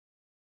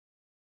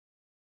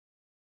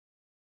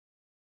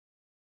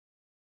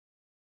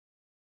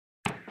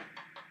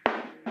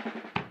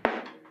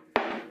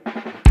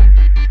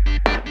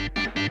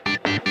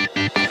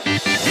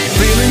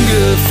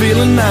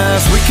feeling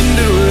nice. We can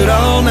do it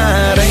all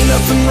night. Ain't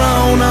nothing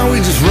wrong, now we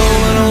just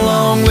rolling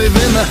along,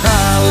 living the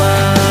high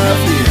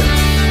life, yeah.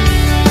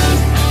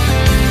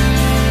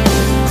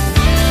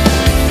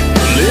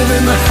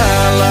 Living the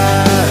high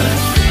life.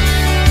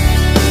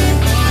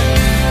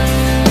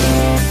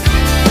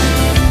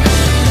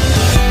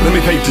 Let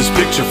me paint this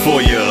picture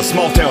for you. A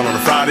small town on a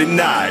Friday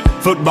night.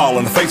 Football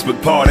and a Facebook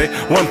party.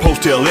 One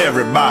post tell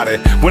everybody.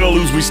 Win or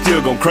lose, we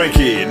still gon' crank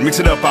it. Mix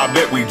it up, I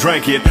bet we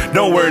drank it.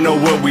 Don't worry, know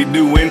what we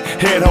doing.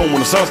 Head home when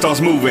the sun starts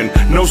moving.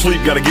 No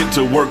sleep, gotta get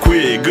to work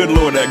quick. Good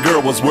Lord, that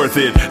girl was worth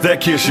it. That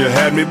kiss sure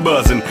had me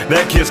buzzing.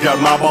 That kiss got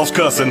my boss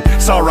cussing.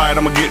 It's alright,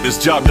 I'ma get this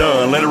job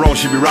done. Later on,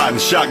 she be riding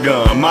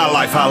shotgun. My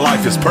life, how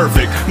life is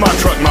perfect. My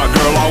truck, my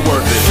girl, all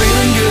worth it.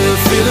 Feeling good,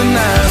 feeling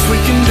nice.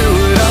 We can do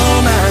it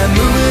all night.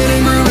 Moving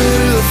and grooving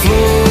to the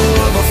floor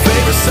of our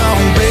favorite song.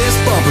 Bass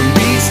bumping,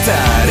 beats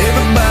tight.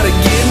 Everybody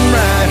getting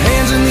right.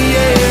 Hands in the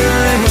air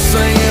and we're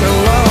singing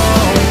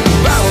along.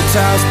 Bottle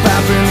tops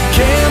popping, the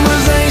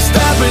cameras ain't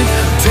stopping.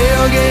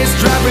 Tailgates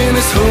dropping,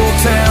 this whole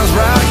town's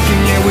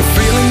rocking. Yeah, we're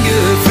feeling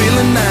good,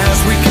 feeling nice.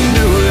 We can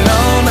do it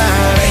all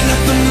night. Ain't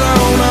nothing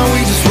wrong, now we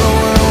just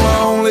rolling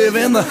along,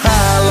 living the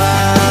high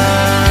life.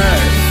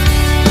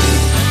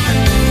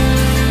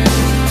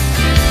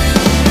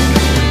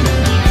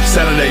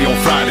 Saturday on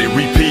Friday,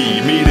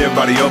 repeat. Meet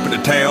everybody up at the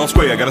town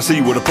square. Gotta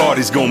see where the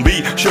party's gonna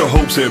be. Sure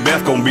hope said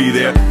Beth gonna be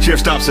there. Chef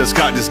Stop said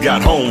Scott just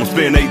got home.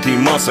 Spent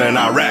 18 months in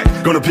Iraq.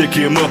 Gonna pick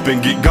him up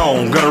and get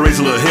gone. Gonna raise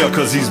a little hell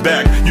cause he's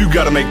back. You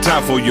gotta make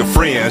time for your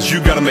friends. You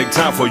gotta make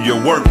time for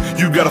your work.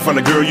 You gotta find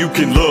a girl you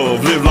can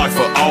love. Live life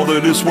for all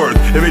that it's worth.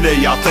 Every day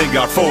I thank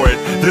God for it.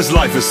 This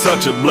life is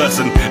such a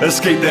blessing.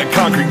 Escape that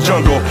concrete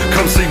jungle.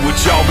 Come see what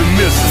y'all been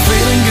missing.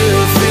 Feeling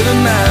good,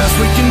 feeling nice.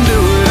 We can do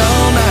it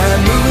all night.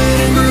 Moving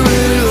and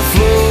grooving to the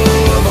floor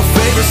of our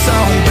favorite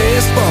song.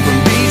 Bass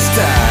bumping, beats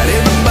tight.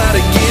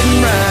 Everybody getting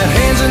right.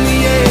 Hands in the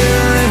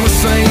air and we're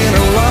singing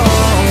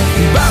along.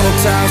 Bottle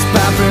tops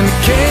popping, the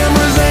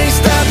cameras ain't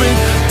stopping.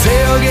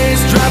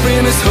 Tailgates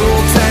dropping, this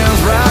whole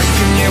town's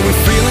rocking. Yeah,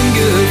 we're feeling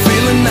good,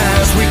 feeling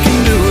nice. We can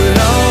do it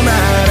all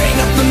night. Ain't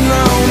nothing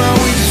wrong, now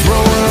we just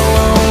rolling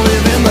along,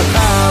 living the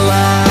high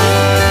life.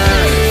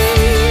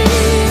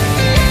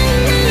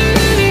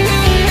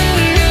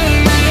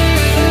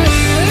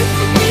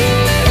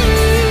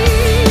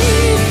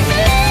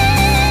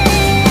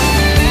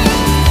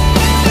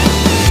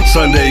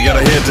 Sunday,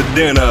 gotta head to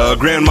dinner.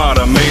 Grandma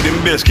done made him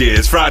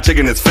biscuits. Fried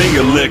chicken, it's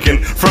finger licking.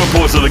 Front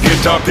porch of the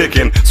guitar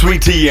picking.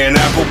 Sweet tea and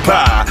apple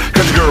pie.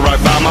 Country girl right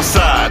by my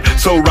side.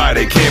 So right,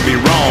 it can't be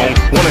wrong.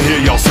 Wanna hear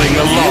y'all sing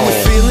along. Yeah,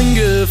 we're feeling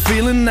good,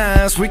 feeling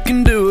nice. We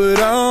can do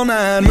it all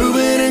night.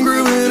 Moving and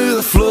grooving to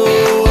the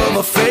flow of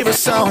our favorite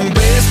song.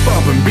 Bass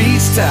bumping,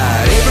 beats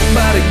tight.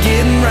 Everybody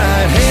getting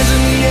right. Hands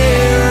in the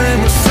air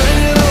and we're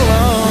singing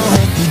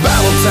along.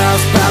 Bottle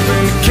tops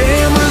popping, the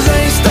cameras